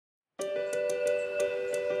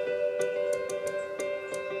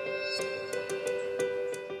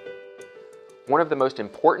One of the most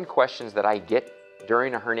important questions that I get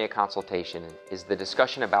during a hernia consultation is the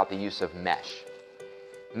discussion about the use of mesh.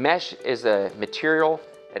 Mesh is a material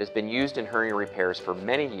that has been used in hernia repairs for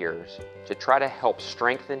many years to try to help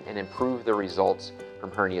strengthen and improve the results from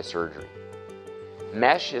hernia surgery.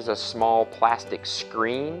 Mesh is a small plastic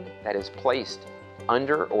screen that is placed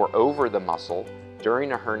under or over the muscle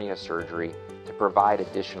during a hernia surgery to provide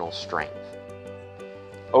additional strength.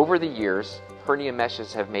 Over the years, hernia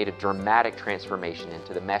meshes have made a dramatic transformation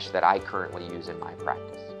into the mesh that I currently use in my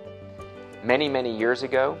practice. Many, many years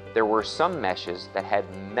ago, there were some meshes that had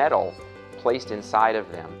metal placed inside of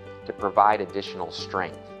them to provide additional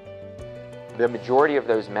strength. The majority of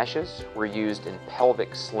those meshes were used in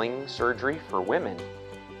pelvic sling surgery for women,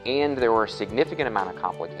 and there were a significant amount of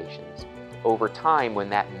complications over time when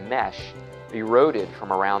that mesh eroded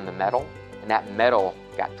from around the metal, and that metal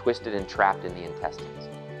got twisted and trapped in the intestines.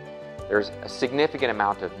 There's a significant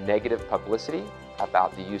amount of negative publicity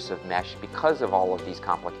about the use of mesh because of all of these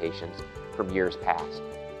complications from years past.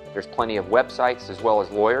 There's plenty of websites as well as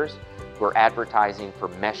lawyers who are advertising for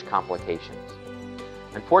mesh complications.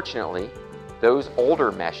 Unfortunately, those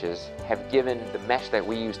older meshes have given the mesh that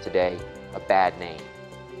we use today a bad name.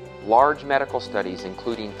 Large medical studies,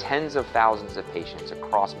 including tens of thousands of patients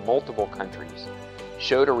across multiple countries,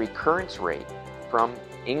 showed a recurrence rate from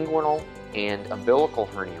inguinal and umbilical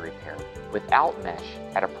hernia repair without mesh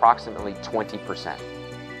at approximately 20%.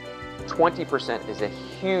 20% is a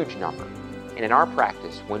huge number, and in our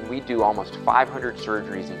practice, when we do almost 500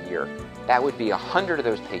 surgeries a year, that would be 100 of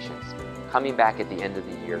those patients coming back at the end of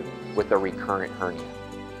the year with a recurrent hernia.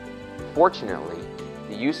 Fortunately,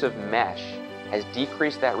 the use of mesh has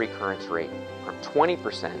decreased that recurrence rate from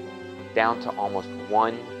 20% down to almost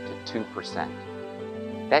 1 to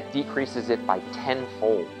 2%. That decreases it by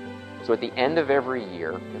tenfold. So at the end of every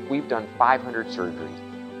year, if we've done 500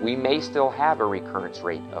 surgeries, we may still have a recurrence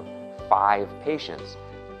rate of 5 patients,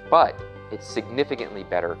 but it's significantly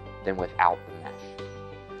better than without the mesh.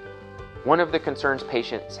 One of the concerns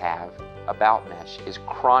patients have about mesh is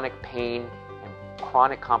chronic pain and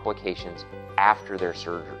chronic complications after their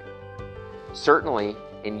surgery. Certainly,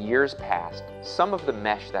 in years past, some of the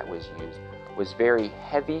mesh that was used was very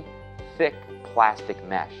heavy, thick plastic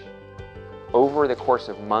mesh. Over the course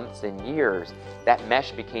of months and years, that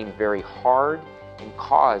mesh became very hard and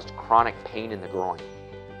caused chronic pain in the groin.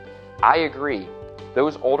 I agree,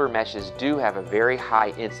 those older meshes do have a very high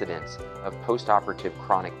incidence of postoperative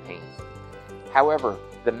chronic pain. However,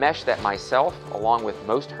 the mesh that myself, along with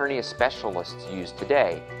most hernia specialists, use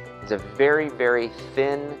today is a very, very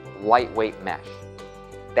thin, lightweight mesh.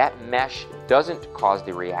 That mesh doesn't cause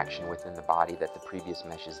the reaction within the body that the previous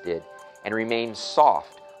meshes did and remains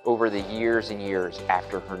soft over the years and years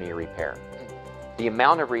after hernia repair. The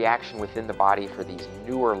amount of reaction within the body for these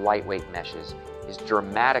newer lightweight meshes is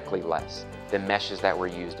dramatically less than meshes that were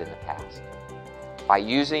used in the past. By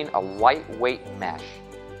using a lightweight mesh,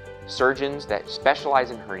 surgeons that specialize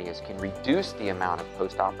in hernias can reduce the amount of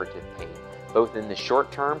postoperative pain, both in the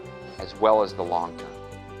short term as well as the long term.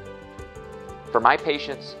 For my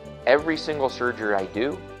patients, every single surgery I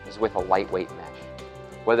do is with a lightweight mesh.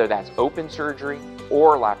 Whether that's open surgery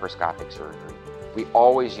or laparoscopic surgery, we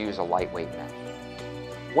always use a lightweight mesh.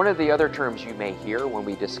 One of the other terms you may hear when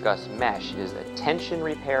we discuss mesh is a tension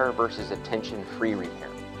repair versus a tension-free repair.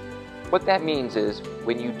 What that means is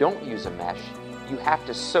when you don't use a mesh, you have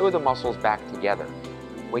to sew the muscles back together.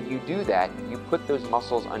 When you do that, you put those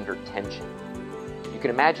muscles under tension. You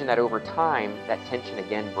can imagine that over time, that tension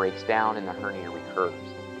again breaks down and the hernia recurs.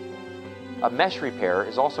 A mesh repair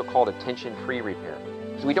is also called a tension-free repair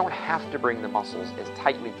because we don't have to bring the muscles as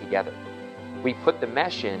tightly together. We put the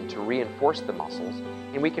mesh in to reinforce the muscles,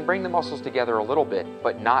 and we can bring the muscles together a little bit,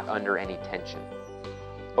 but not under any tension.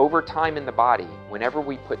 Over time in the body, whenever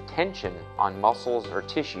we put tension on muscles or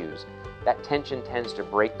tissues, that tension tends to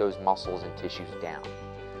break those muscles and tissues down.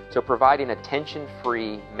 So providing a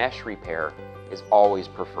tension-free mesh repair is always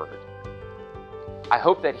preferred. I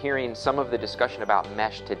hope that hearing some of the discussion about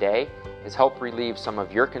mesh today has helped relieve some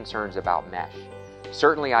of your concerns about mesh.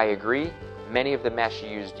 Certainly I agree, many of the mesh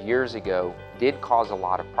used years ago did cause a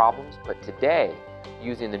lot of problems, but today,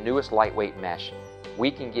 using the newest lightweight mesh, we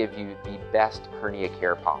can give you the best hernia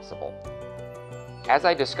care possible. As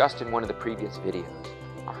I discussed in one of the previous videos,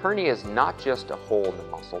 a hernia is not just a hole in the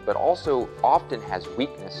muscle, but also often has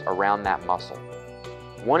weakness around that muscle.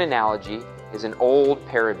 One analogy is an old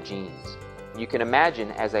pair of jeans. You can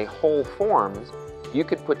imagine as a hole forms, you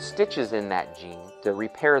could put stitches in that jean to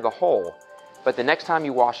repair the hole, but the next time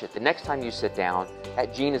you wash it, the next time you sit down,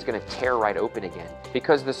 that jean is going to tear right open again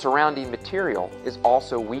because the surrounding material is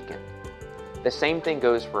also weakened. The same thing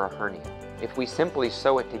goes for a hernia. If we simply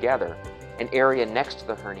sew it together, an area next to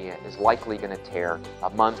the hernia is likely going to tear a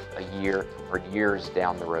month, a year, or years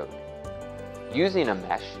down the road. Using a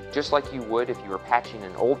mesh, just like you would if you were patching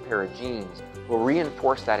an old pair of jeans, will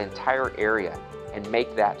reinforce that entire area and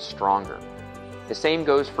make that stronger. The same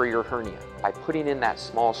goes for your hernia. By putting in that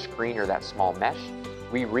small screen or that small mesh,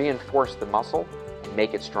 we reinforce the muscle and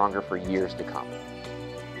make it stronger for years to come.